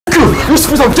You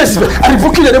spirit of Jezebel, I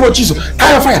revoke in the name of Jesus.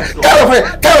 Fire, fire, fire,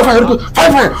 fire, fire,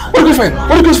 fire, fire, Holy Ghost fire,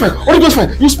 Holy Ghost fire, Holy Ghost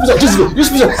fire. You spirit of Jezebel, you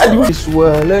spirit of it is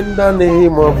well in the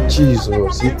name of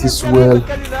Jesus. It is well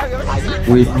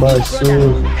with my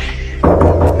soul.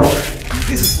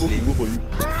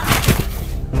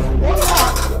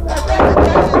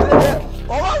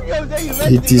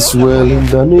 It is well in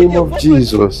the name of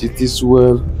Jesus. It is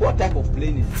well. What type of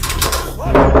plane is this?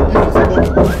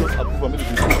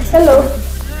 Hello.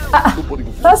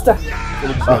 Pastor.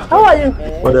 How are you?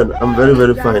 Well, I'm very,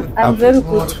 very fine. I'm very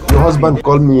good. Your husband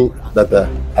called me that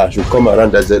I should come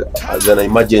around as an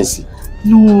emergency.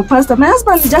 No, Pastor, my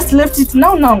husband just left it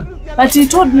now. But he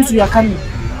told me you are coming.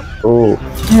 Oh.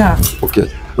 Yeah. Okay.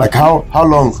 Like how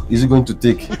long is it going to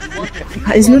take?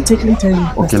 It's not taking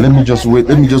time. Okay, let me just wait.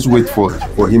 Let me just wait for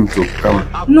him to come.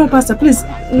 No, Pastor, please.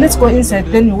 Let's go inside.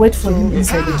 Then you wait for him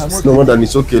inside the house. No, then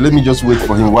it's okay. Let me just wait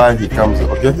for him while he comes.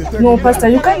 Okay? No, Pastor,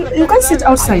 you can't sit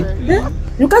outside. Yeah?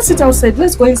 You can't sit outside.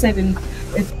 Let's go inside and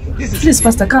please,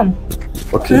 Pastor, come.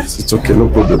 Okay, yeah? It's okay, no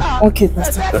problem. Okay,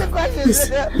 Pastor. Please,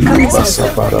 come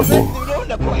inside.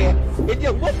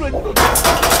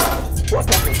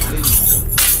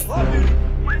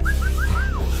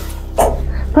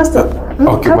 Pastor,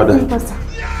 okay, madam.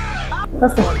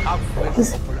 Pastor,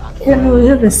 please, can you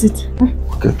have a seat?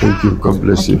 Okay, thank you. God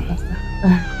bless you.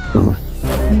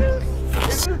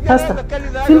 Pastor,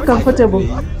 feel comfortable.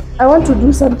 I want to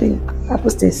do something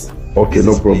upstairs. Okay,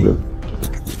 no problem.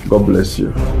 God bless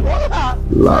you.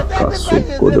 La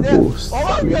Casoko de Boss.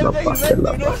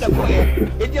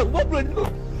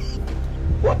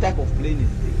 What type of plane is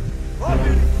this?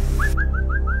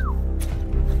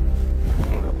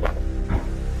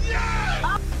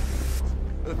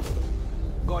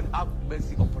 God have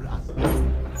mercy upon us.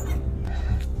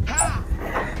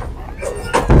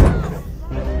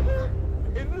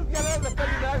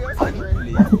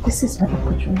 But this is my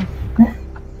opportunity.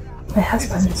 My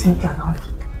husband is not around.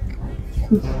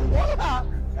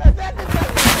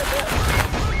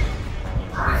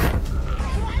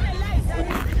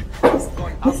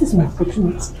 This is my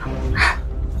opportunity.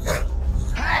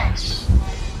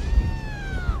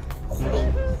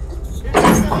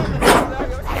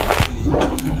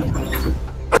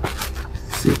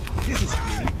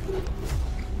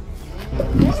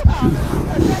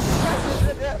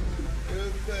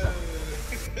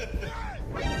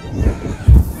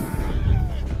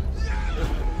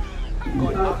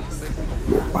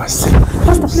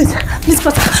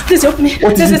 Pastor, please help me.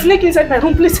 There's a snake inside my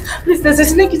room, please. There's a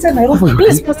snake inside my room.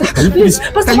 Please, Pastor, please.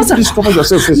 Pastor, please cover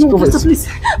yourself first. No, Pastor, please,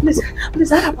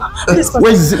 Pastor.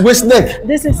 Where's snake?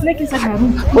 There's a snake inside my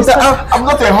room. But I'm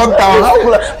not a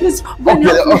hunter. Please,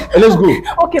 okay, let's go.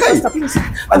 Okay, Pastor, please.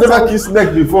 I never killed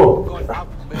snake before.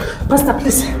 Pastor,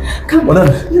 please. Come on.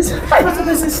 Please. Pastor,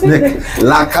 there's a snake.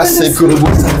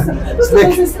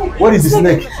 Snake. What is the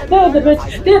snake? There are the bed.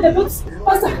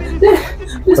 Pastor, there.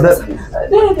 Please, Pastor.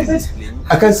 There are the bed.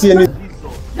 I can't see any.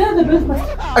 There are the bed,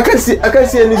 Pastor. I can't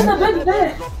see any.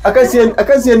 I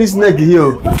can't see any snake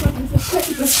here.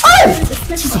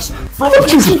 Jesus! Oh,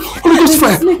 Jesus! Holy Ghost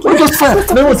fire! Holy Ghost fire! In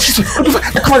the name of Jesus! Holy Ghost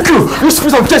fire! Come on, kill! You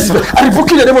spirit of Jezebel! I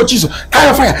revoke in the name of Jesus!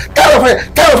 Fire!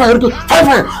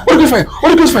 Holy Ghost fire!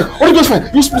 Holy Ghost fire!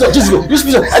 You spirit of Jezebel! You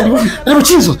spirit of I revoke in the name of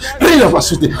Jesus! Rain of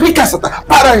us with it! Rikasata!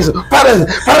 Paralyze!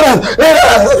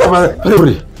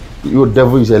 Your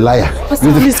devil is a liar!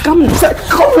 Pastor, please come.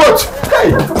 Come what?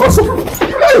 Hey! What's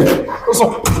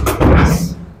up?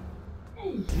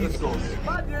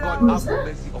 God have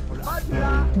mercy upon us.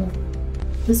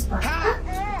 This